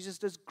moment. Jesus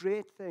does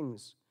great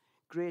things,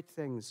 great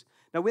things.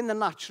 Now, in the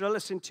natural, a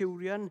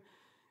centurion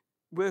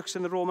works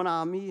in the Roman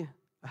army,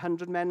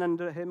 100 men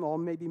under him, or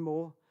maybe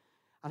more,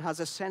 and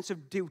has a sense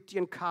of duty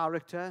and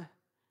character.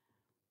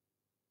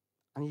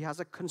 And he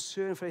has a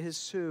concern for his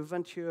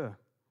servant here.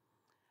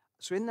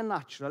 So in the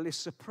natural, it's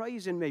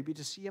surprising maybe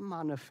to see a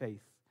man of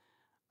faith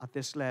at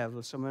this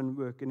level, someone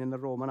working in the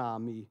Roman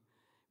army.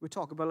 We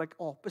talk about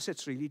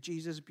opposites, really.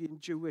 Jesus being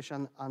Jewish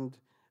and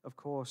of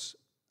course,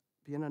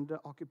 being under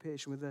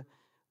occupation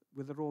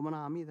with the Roman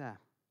army there.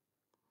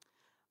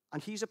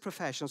 And he's a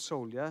professional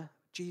soldier.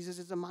 Jesus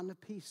is a man of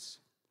peace.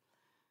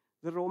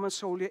 The Roman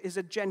soldier is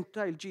a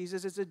Gentile.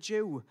 Jesus is a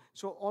Jew.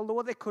 So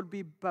although there could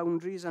be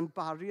boundaries and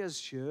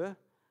barriers here,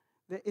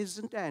 there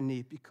isn't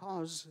any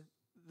because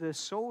the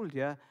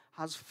soldier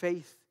has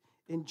faith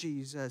in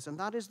Jesus. And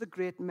that is the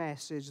great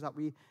message that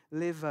we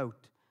live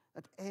out,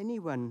 that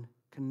anyone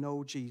can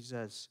know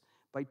Jesus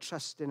by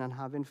trusting and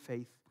having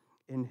faith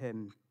in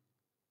him.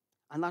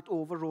 And that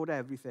overrode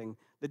everything,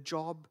 the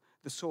job,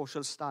 the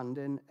social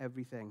standing,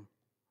 everything.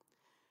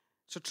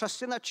 So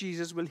trusting that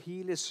Jesus will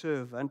heal his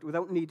servant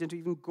without needing to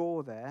even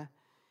go there,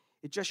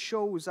 it just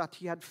shows that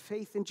he had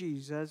faith in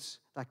Jesus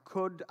that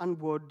could and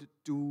would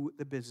do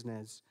the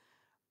business.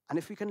 And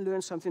if we can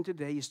learn something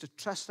today, is to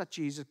trust that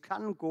Jesus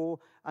can go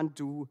and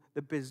do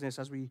the business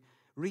as we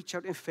reach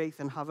out in faith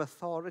and have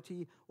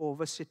authority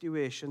over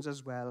situations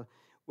as well.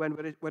 When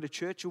we're a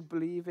church who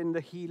believe in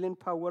the healing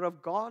power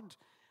of God,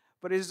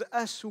 but it's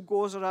us who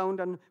goes around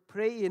and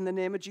pray in the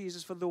name of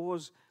Jesus for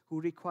those who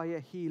require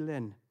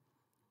healing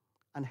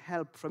and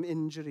help from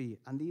injury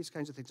and these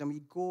kinds of things. And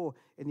we go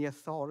in the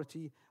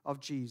authority of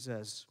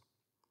Jesus.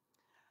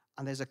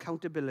 And there's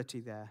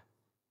accountability there.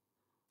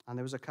 And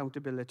there was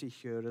accountability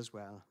here as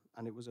well,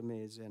 and it was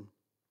amazing.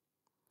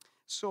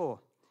 So,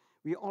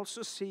 we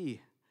also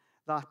see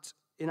that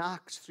in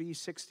Acts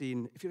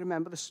 3:16, if you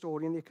remember the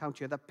story in the account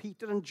here, that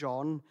Peter and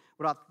John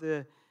were at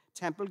the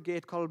temple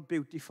gate called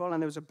Beautiful,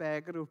 and there was a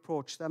beggar who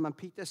approached them, and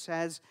Peter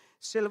says,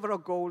 "Silver or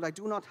gold I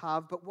do not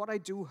have, but what I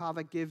do have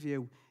I give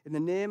you. In the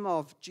name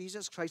of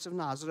Jesus Christ of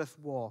Nazareth,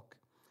 walk."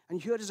 And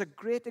here is a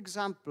great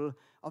example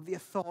of the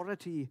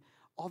authority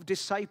of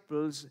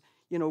disciples,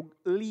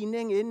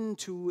 leaning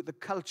into the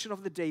culture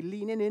of the day,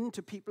 leaning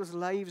into people's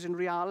lives in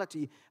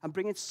reality and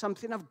bringing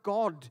something of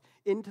God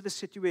into the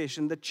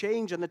situation, the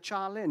change and the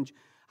challenge.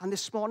 And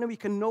this morning we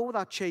can know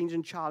that change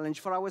and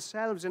challenge for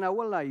ourselves in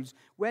our lives.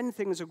 When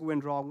things are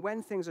going wrong,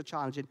 when things are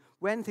challenging,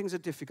 when things are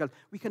difficult,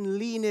 we can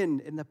lean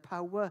in the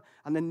power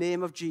and the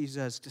name of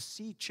Jesus to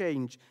see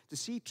change, to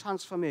see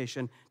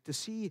transformation, to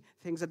see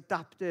things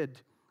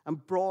adapted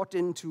and brought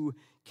into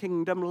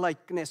kingdom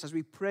likeness as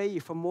we pray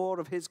for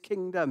more of his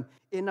kingdom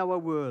in our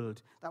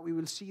world, that we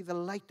will see the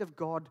light of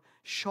God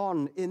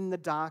shone in the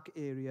dark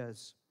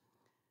areas.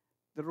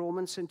 The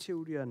Roman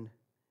centurion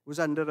was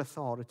under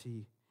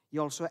authority. He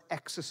also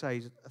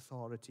exercised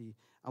authority,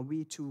 and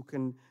we too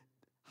can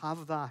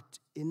have that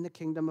in the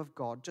kingdom of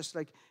God, just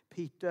like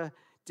Peter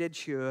did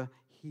here,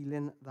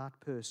 healing that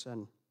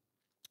person.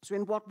 So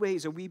in what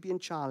ways are we being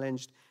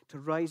challenged to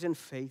rise in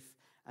faith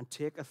and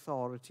take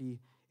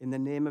authority in the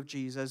name of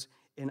Jesus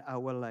in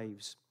our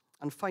lives?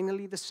 And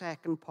finally, the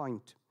second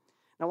point.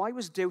 Now, I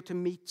was due to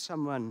meet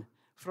someone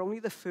for only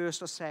the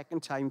first or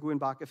second time going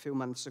back a few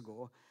months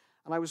ago,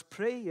 and I was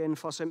praying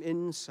for some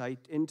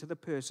insight into the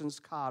person's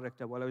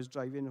character while I was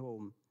driving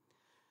home.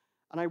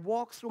 And I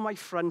walked through my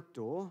front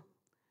door,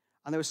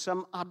 and there was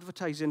some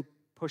advertising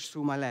pushed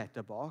through my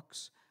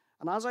letterbox.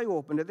 And as I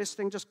opened it, this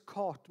thing just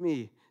caught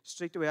me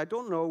straight away. I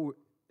don't know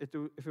if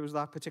it was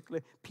that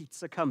particular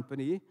pizza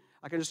company.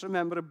 I can just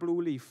remember a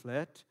blue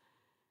leaflet,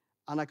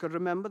 and I could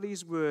remember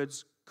these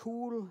words: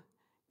 cool,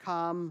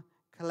 calm,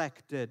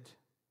 collected.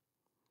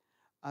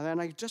 And then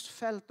I just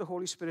felt the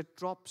Holy Spirit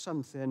drop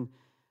something,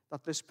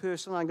 that this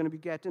person I'm going to be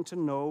getting to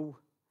know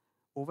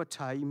over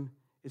time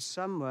is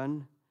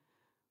someone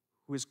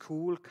who is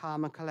cool,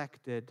 calm, and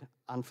collected,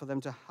 and for them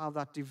to have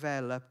that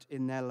developed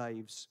in their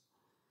lives.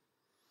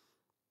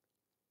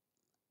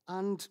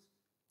 And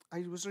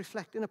I was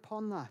reflecting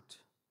upon that.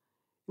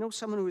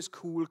 Someone who is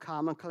cool,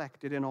 calm, and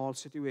collected in all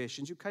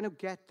situations. You kind of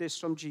get this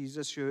from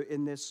Jesus here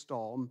in this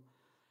storm.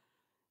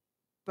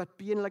 But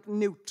being like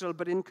neutral,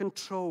 but in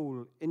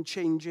control, in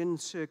changing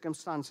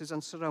circumstances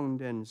and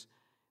surroundings.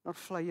 Not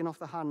flying off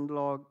the handle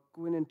or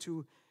going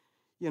into,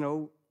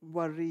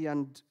 worry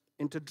and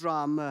into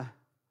drama.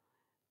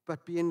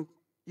 But being,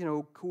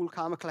 cool,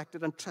 calm, and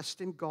collected and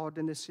trusting God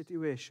in this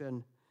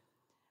situation.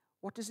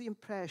 What is the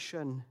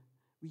impression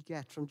we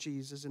get from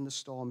Jesus in the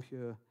storm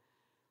here?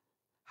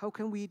 How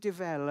can we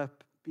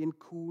develop being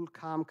cool,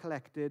 calm,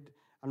 collected,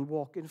 and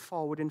walking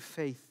forward in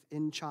faith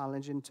in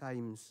challenging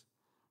times?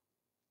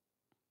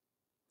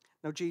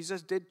 Now,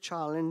 Jesus did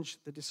challenge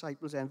the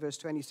disciples in verse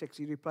 26.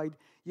 He replied,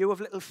 "You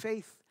of little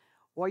faith,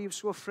 why are you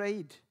so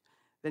afraid?"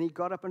 Then he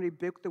got up and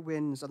rebuked the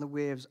winds and the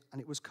waves, and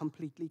it was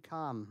completely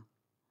calm.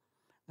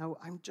 Now,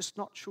 I'm just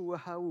not sure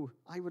how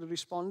I would have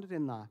responded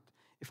in that.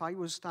 If I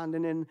was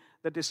standing in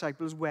the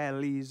disciples'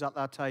 wellies at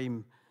that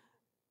time,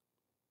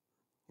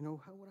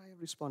 how would I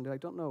have responded? I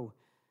don't know.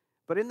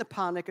 But in the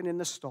panic and in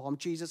the storm,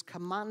 Jesus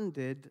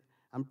commanded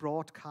and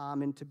brought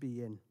calm into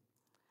being.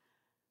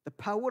 The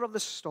power of the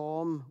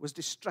storm was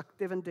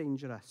destructive and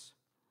dangerous.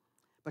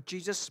 But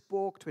Jesus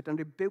spoke to it and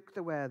rebuked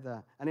the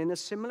weather. And in a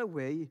similar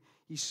way,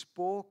 he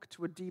spoke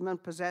to a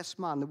demon-possessed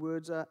man. The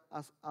words are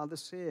the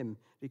same,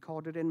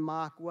 recorded in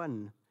Mark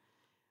 1,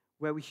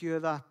 where we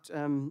hear that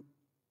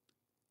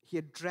he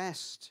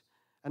addressed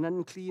an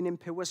unclean,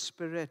 impure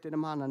spirit in a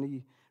man, and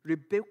he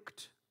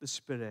rebuked the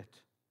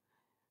spirit.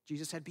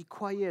 Jesus said, "Be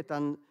quiet,"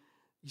 and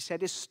he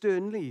said it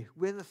sternly,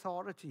 with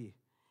authority.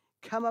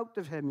 "Come out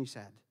of him," he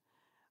said.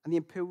 And the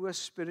impure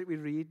spirit, we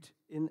read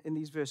in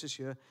these verses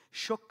here,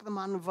 shook the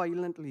man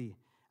violently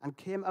and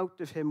came out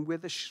of him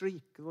with a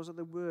shriek. Those are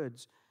the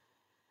words.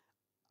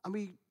 And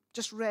we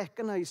just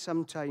recognize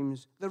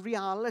sometimes the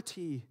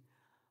reality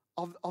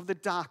of the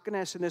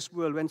darkness in this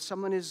world when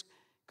someone is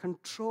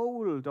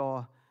controlled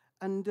or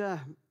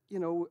under,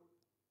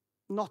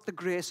 not the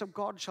grace of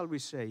God, shall we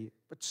say,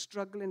 but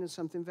struggling in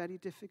something very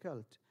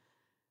difficult.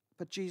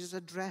 But Jesus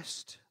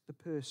addressed the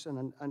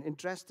person and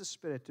addressed the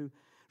spirit to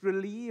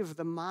relieve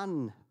the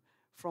man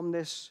from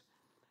this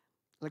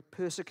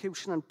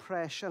persecution and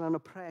pressure and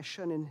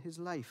oppression in his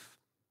life.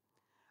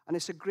 And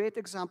it's a great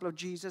example of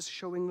Jesus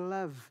showing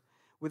love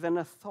with an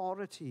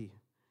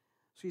authority.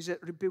 So he's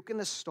rebuking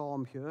the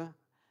storm here,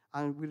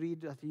 and we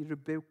read that he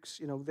rebukes,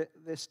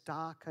 this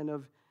dark kind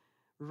of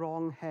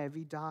wrong,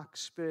 heavy, dark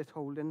spirit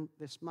holding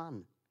this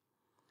man.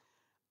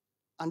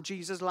 And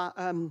Julian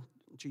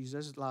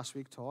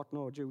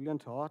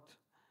taught,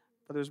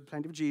 but there was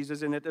plenty of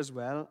Jesus in it as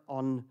well,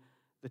 on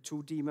the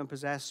two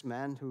demon-possessed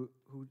men who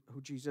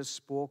Jesus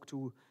spoke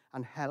to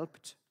and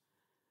helped.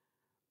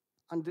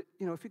 And,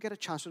 if you get a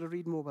chance to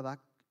read more about that,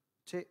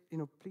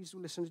 please do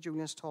listen to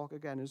Julian's talk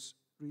again. It's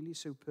really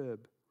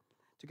superb.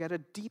 To get a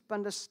deep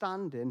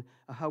understanding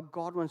of how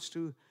God wants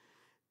to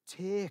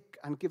take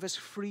and give us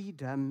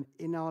freedom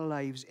in our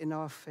lives, in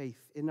our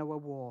faith, in our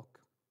walk.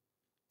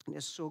 And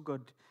it's so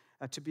good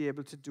to be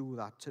able to do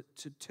that,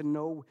 to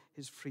know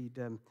his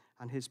freedom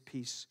and his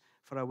peace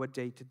for our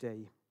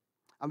day-to-day.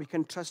 And we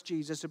can trust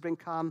Jesus to bring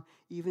calm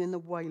even in the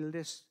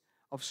wildest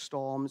of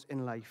storms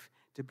in life,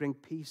 to bring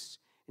peace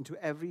into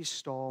every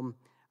storm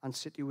and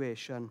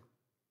situation.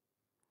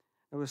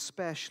 Now,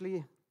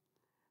 especially,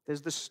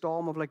 there's the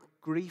storm of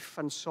grief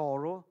and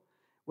sorrow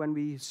when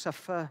we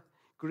suffer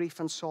grief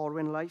and sorrow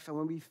in life, and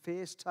when we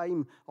face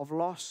time of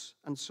loss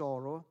and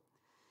sorrow.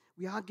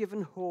 We are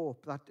given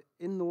hope that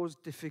in those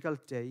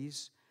difficult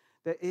days,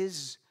 there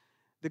is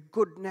the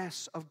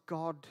goodness of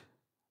God,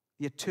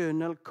 the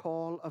eternal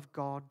call of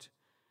God,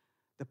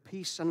 the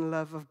peace and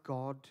love of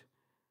God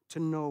to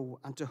know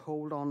and to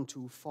hold on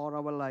to for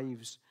our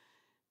lives.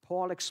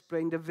 Paul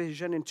explained a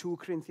vision in 2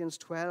 Corinthians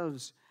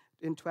 12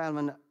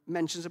 and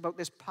mentions about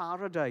this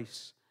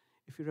paradise,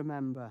 if you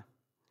remember,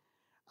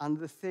 and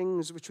the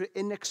things which were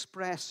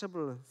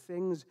inexpressible,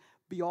 things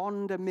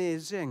beyond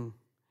amazing.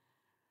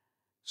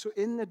 So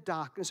in the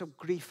darkness of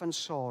grief and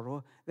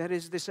sorrow, there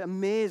is this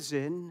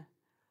amazing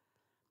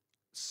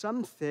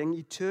something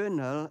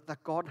eternal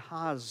that God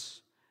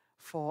has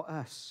for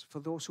us, for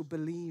those who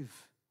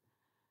believe,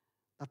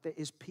 that there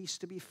is peace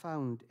to be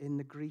found in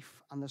the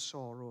grief and the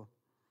sorrow.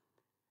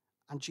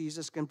 And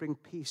Jesus can bring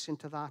peace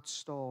into that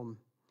storm.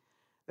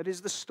 There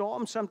is the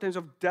storm sometimes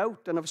of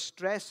doubt and of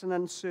stress and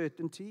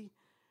uncertainty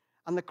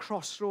and the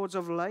crossroads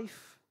of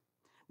life,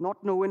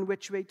 not knowing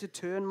which way to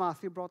turn.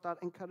 Matthew brought that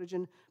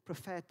encouraging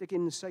prophetic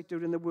insight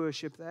during the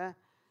worship there.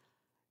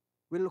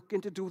 We're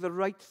looking to do the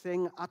right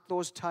thing at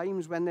those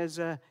times when there's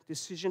a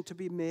decision to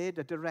be made,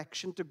 a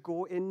direction to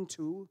go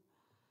into.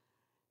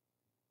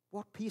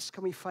 What peace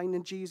can we find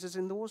in Jesus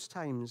in those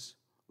times?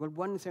 Well,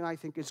 one thing I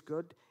think is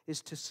good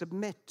is to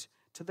submit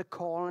to the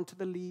call and to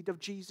the lead of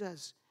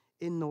Jesus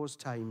in those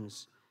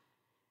times.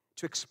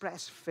 To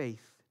express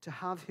faith, to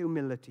have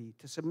humility,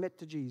 to submit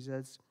to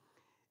Jesus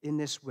in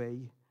this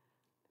way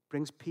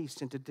brings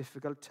peace into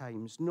difficult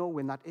times,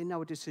 knowing that in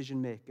our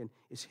decision-making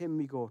is him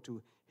we go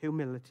to,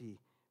 humility,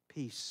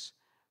 peace,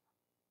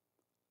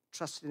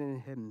 trusting in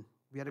him.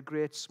 We had a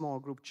great small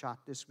group chat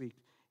this week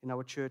in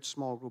our church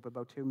small group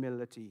about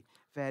humility.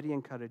 Very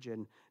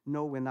encouraging,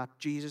 knowing that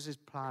Jesus'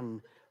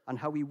 plan and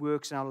how he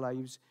works in our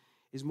lives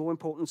is more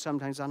important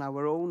sometimes than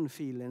our own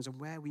feelings and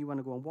where we want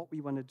to go and what we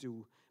want to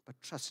do, but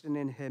trusting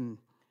in him,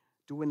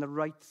 doing the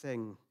right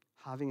thing,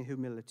 having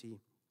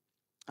humility.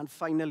 And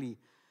finally,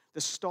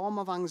 the storm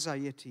of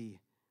anxiety,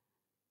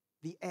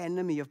 the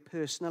enemy of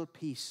personal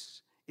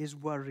peace, is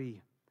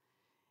worry.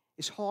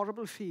 It's a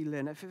horrible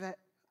feeling.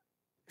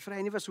 For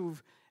any of us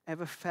who've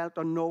ever felt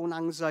or known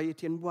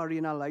anxiety and worry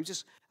in our lives,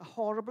 it's a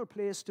horrible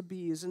place to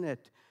be, isn't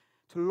it?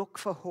 To look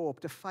for hope,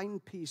 to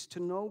find peace,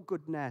 to know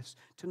goodness,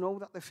 to know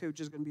that the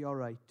future is going to be all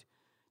right,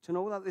 to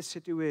know that this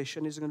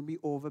situation is going to be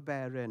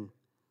overbearing.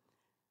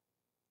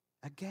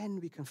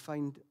 Again, we can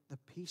find the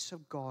peace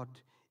of God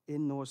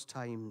in those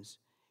times,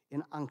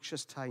 in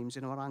anxious times,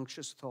 in our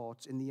anxious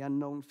thoughts, in the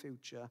unknown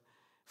future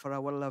for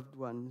our loved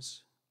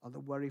ones, or the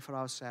worry for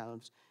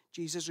ourselves.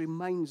 Jesus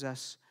reminds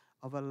us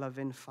of a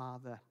loving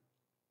Father.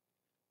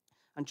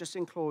 And just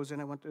in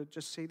closing, I want to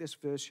just say this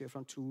verse here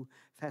from 2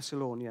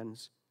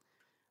 Thessalonians.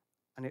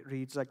 And it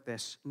reads like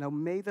this: "Now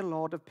may the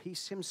Lord of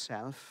peace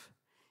himself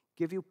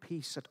give you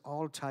peace at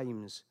all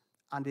times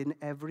and in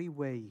every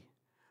way.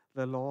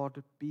 The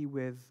Lord be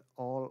with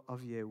all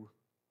of you."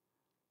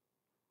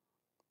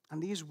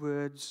 And these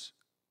words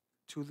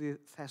to the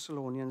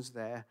Thessalonians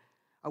there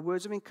are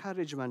words of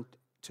encouragement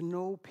to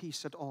know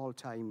peace at all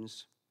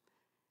times,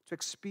 to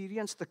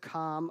experience the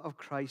calm of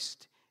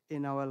Christ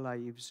in our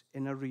lives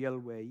in a real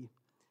way.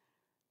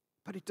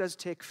 But it does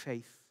take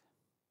faith,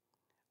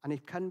 and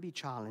it can be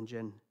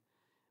challenging,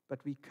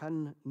 but we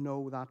can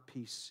know that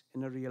peace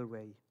in a real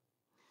way.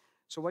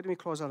 So why don't we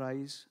close our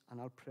eyes,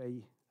 and I'll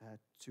pray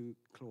to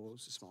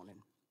close this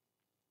morning.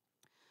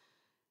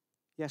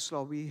 Yes,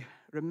 Lord, we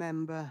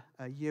remember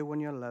you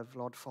and your love,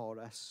 Lord, for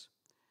us.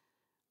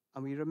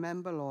 And we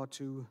remember, Lord,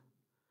 to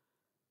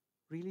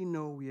really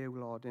know you,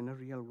 Lord, in a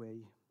real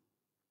way.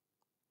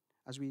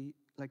 As we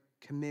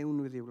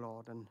commune with you,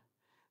 Lord, and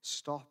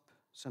stop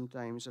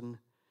sometimes and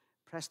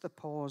press the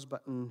pause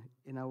button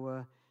in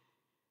our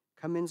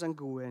comings and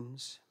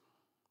goings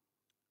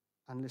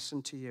and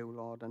listen to you,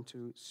 Lord, and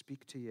to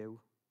speak to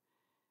you.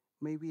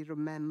 May we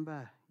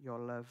remember your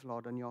love,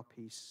 Lord, and your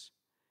peace.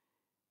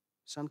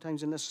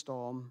 Sometimes in a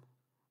storm,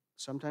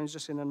 sometimes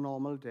just in a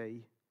normal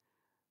day,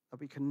 that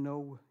we can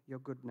know your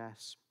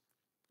goodness.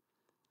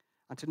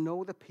 And to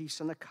know the peace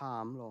and the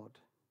calm, Lord.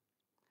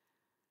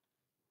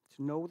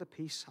 To know the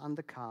peace and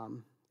the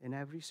calm in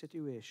every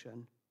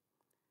situation,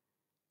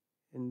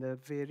 in the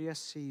various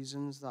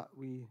seasons that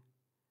we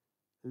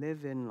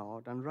live in,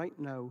 Lord. And right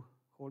now,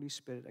 Holy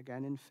Spirit,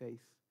 again in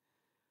faith,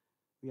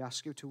 we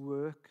ask you to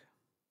work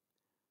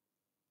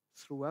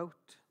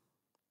throughout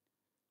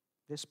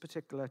this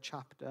particular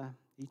chapter,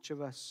 each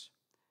of us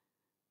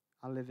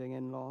are living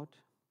in, Lord.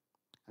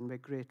 And we're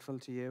grateful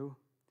to you.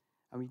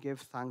 And we give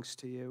thanks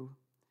to you.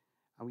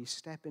 And we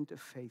step into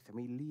faith and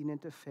we lean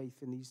into faith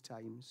in these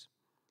times.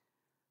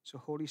 So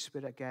Holy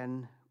Spirit,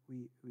 again,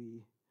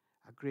 we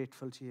are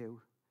grateful to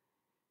you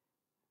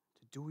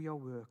to do your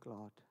work,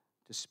 Lord,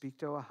 to speak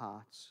to our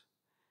hearts,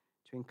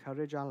 to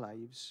encourage our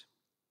lives.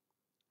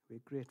 We're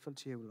grateful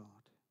to you,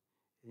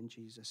 Lord. In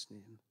Jesus'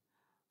 name,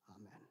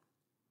 amen.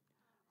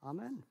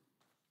 Amen.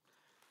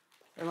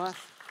 Hey, Matt.